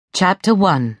Chapter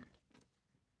 1.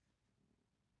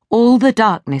 All the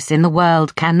darkness in the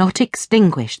world cannot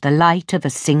extinguish the light of a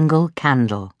single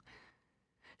candle.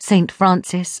 St.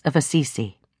 Francis of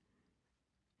Assisi.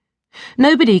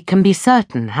 Nobody can be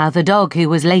certain how the dog who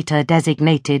was later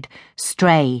designated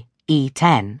Stray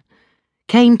E10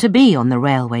 came to be on the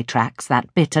railway tracks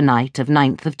that bitter night of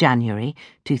 9th of January,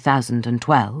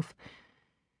 2012.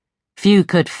 Few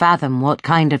could fathom what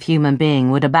kind of human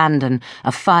being would abandon a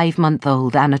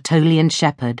 5-month-old Anatolian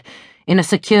shepherd in a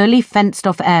securely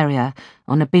fenced-off area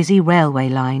on a busy railway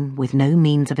line with no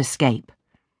means of escape.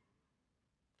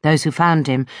 Those who found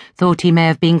him thought he may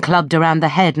have been clubbed around the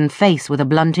head and face with a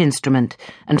blunt instrument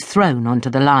and thrown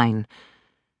onto the line.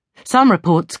 Some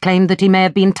reports claimed that he may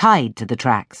have been tied to the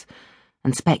tracks,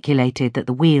 and speculated that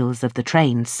the wheels of the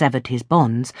train severed his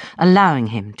bonds, allowing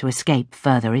him to escape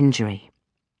further injury.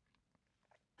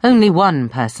 Only one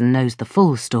person knows the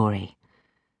full story: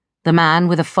 the man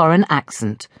with a foreign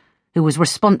accent who was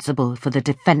responsible for the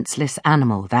defenceless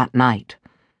animal that night.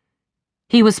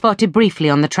 He was spotted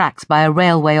briefly on the tracks by a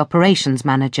railway operations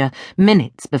manager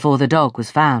minutes before the dog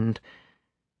was found,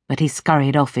 but he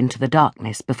scurried off into the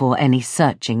darkness before any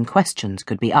searching questions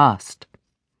could be asked.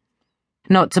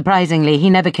 Not surprisingly,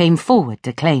 he never came forward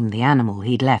to claim the animal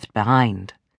he'd left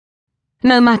behind.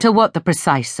 No matter what the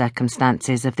precise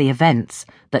circumstances of the events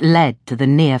that led to the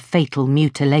near-fatal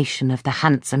mutilation of the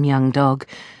handsome young dog,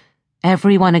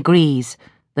 everyone agrees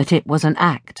that it was an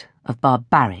act of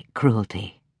barbaric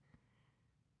cruelty.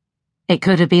 It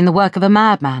could have been the work of a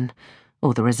madman,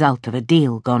 or the result of a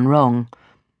deal gone wrong.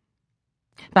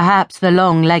 Perhaps the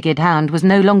long-legged hound was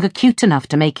no longer cute enough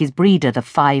to make his breeder the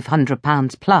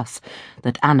 £500 plus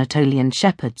that Anatolian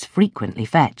shepherds frequently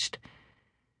fetched.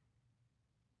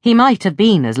 He might have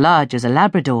been as large as a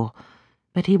Labrador,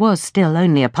 but he was still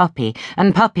only a puppy,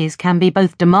 and puppies can be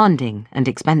both demanding and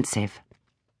expensive.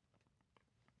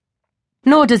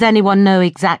 Nor does anyone know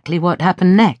exactly what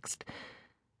happened next.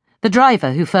 The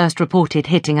driver who first reported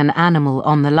hitting an animal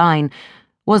on the line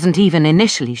wasn't even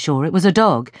initially sure it was a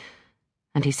dog,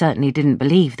 and he certainly didn't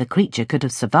believe the creature could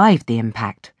have survived the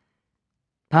impact.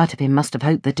 Part of him must have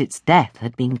hoped that its death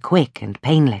had been quick and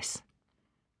painless.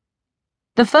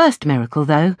 The first miracle,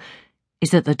 though,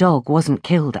 is that the dog wasn't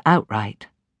killed outright.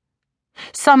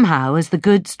 Somehow, as the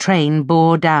goods train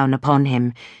bore down upon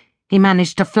him, he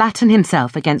managed to flatten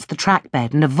himself against the track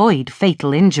bed and avoid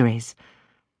fatal injuries.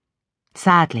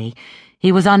 Sadly,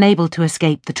 he was unable to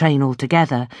escape the train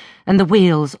altogether, and the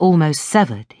wheels almost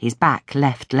severed his back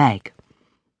left leg.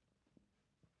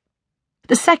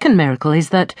 The second miracle is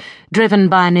that, driven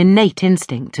by an innate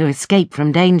instinct to escape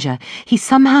from danger, he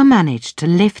somehow managed to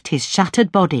lift his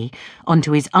shattered body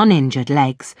onto his uninjured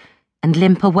legs and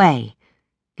limp away,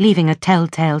 leaving a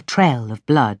telltale trail of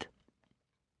blood.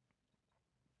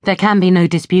 There can be no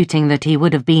disputing that he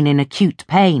would have been in acute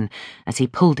pain as he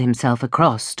pulled himself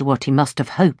across to what he must have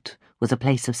hoped was a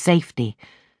place of safety,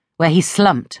 where he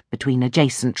slumped between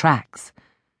adjacent tracks.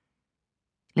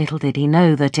 Little did he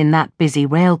know that in that busy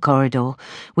rail corridor,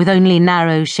 with only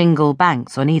narrow shingle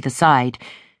banks on either side,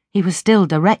 he was still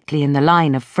directly in the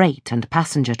line of freight and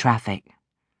passenger traffic.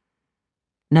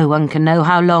 No one can know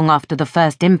how long after the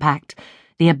first impact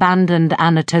the abandoned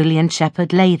Anatolian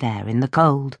shepherd lay there in the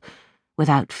cold,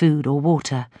 without food or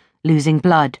water, losing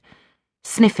blood,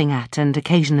 sniffing at and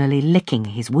occasionally licking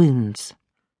his wounds.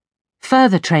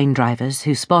 Further train drivers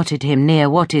who spotted him near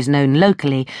what is known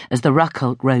locally as the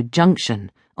Ruckholt Road Junction,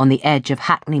 on the edge of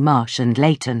Hackney Marsh and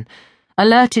Leighton,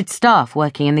 alerted staff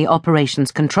working in the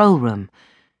operations control room.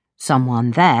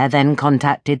 Someone there then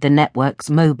contacted the network's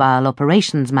mobile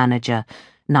operations manager,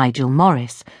 Nigel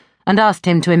Morris, and asked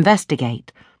him to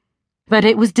investigate. But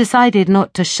it was decided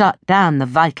not to shut down the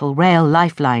vital rail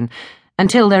lifeline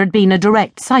until there had been a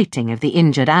direct sighting of the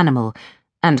injured animal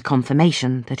and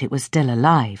confirmation that it was still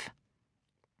alive.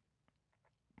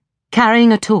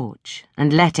 Carrying a torch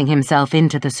and letting himself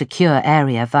into the secure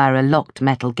area via a locked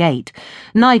metal gate,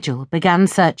 Nigel began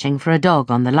searching for a dog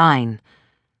on the line.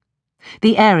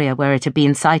 The area where it had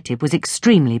been sighted was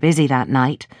extremely busy that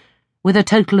night, with a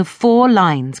total of 4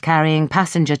 lines carrying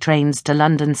passenger trains to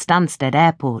London Stansted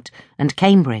Airport and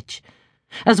Cambridge,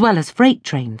 as well as freight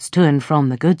trains to and from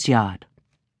the goods yard.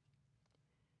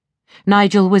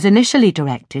 Nigel was initially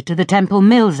directed to the Temple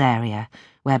Mills area,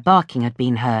 where barking had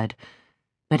been heard,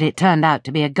 but it turned out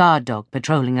to be a guard dog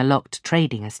patrolling a locked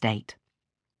trading estate.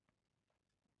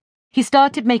 He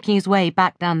started making his way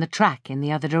back down the track in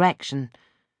the other direction,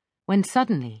 when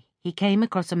suddenly he came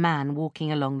across a man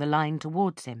walking along the line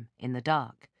towards him in the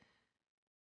dark.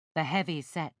 The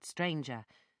heavy-set stranger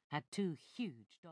had 2 huge dogs.